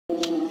Hello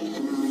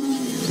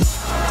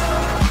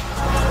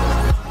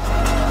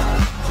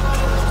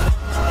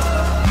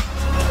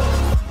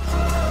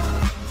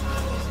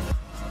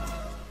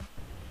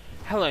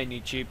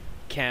YouTube,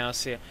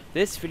 Chaos here.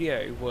 This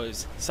video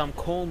was some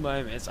cool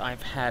moments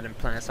I've had in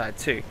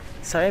PlanetSide 2.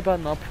 Sorry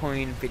about not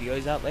putting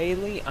videos out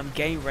lately. I'm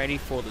getting ready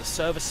for the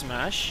server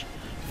smash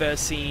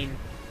versus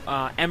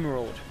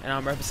Emerald, and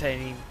I'm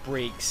representing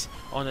Briggs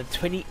on the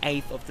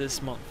 28th of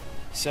this month.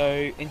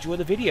 So enjoy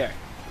the video.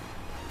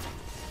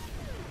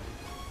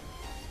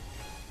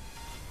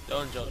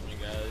 Don't judge me,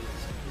 guys.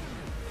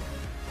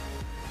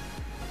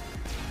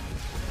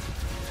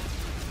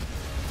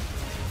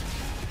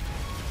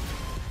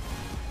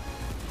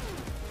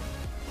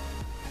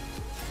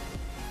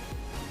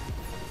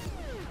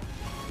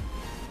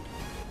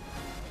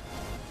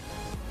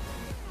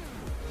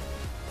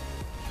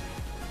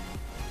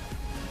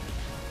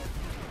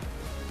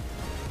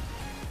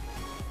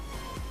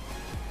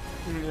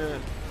 Yeah.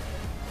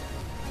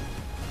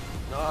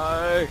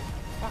 No!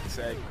 Fuck's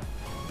sake.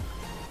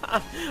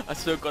 I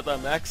still got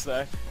that max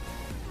though.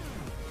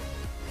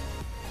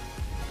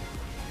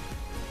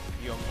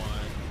 You're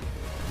mine.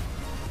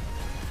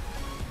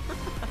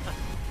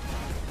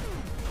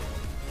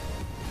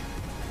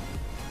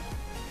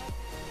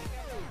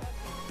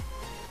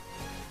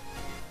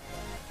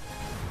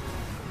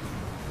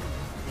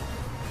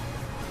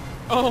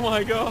 Oh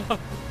my god!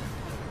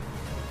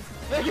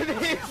 Look at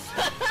this!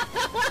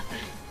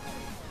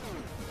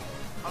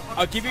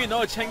 I'll give you a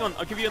nudge, hang on,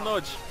 I'll give you a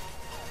nudge.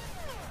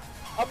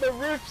 On the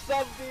roof,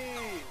 Sandy!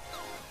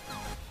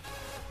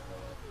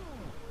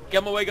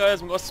 Get him away,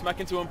 guys, I'm gonna smack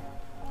into him.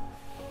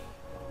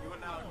 You are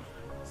now.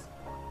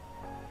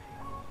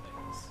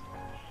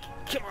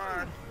 Come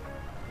on!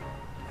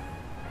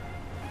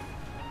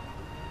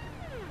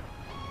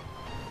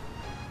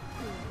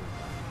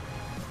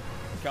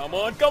 Come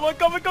on, come on,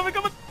 come on, come on,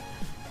 come on!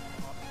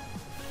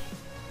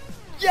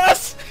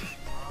 Yes!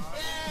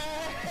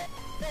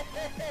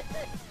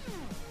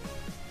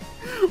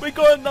 We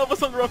got another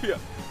thunder up here.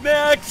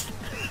 Next!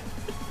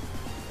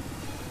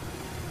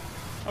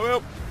 I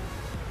will.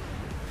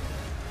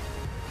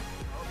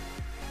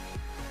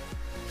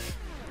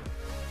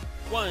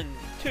 One,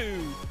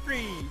 two,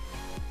 three.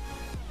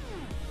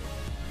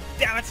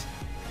 Damn it!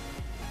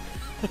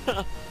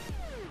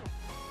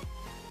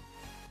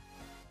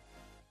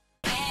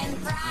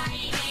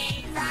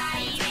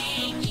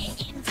 Friday,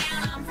 getting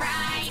down on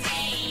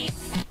Friday.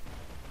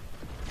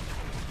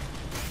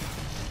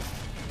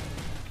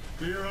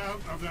 Clear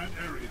out of that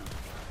area.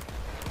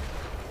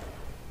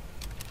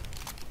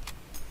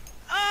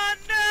 Oh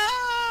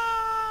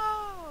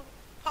no!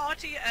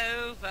 Party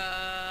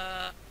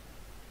over.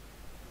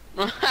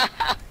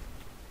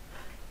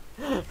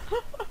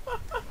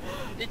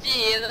 Did you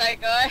hear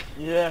that guy?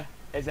 Yeah,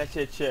 it's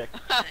actually a chick.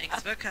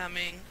 Thanks for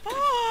coming.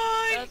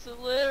 Bye! That's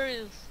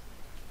hilarious.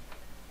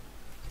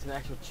 It's an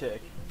actual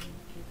chick.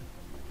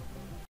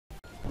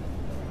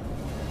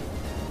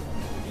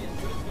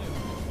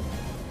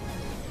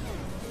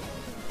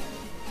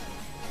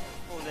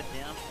 Oh, they're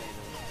down,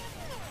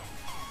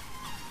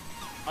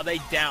 Are they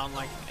down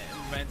like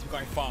meant to be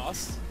going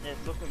fast? yeah,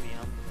 look at me,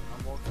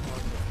 I'm walking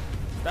closer.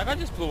 That guy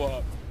just blew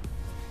up.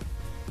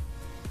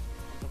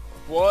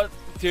 What?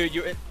 Dude,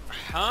 you...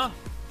 Huh?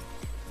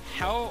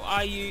 How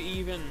are you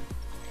even...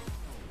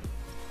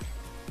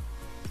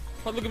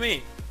 But look at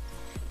me.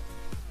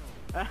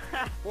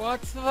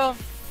 What the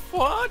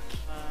fuck?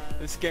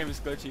 This game is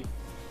glitchy.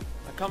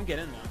 I can't get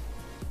in now.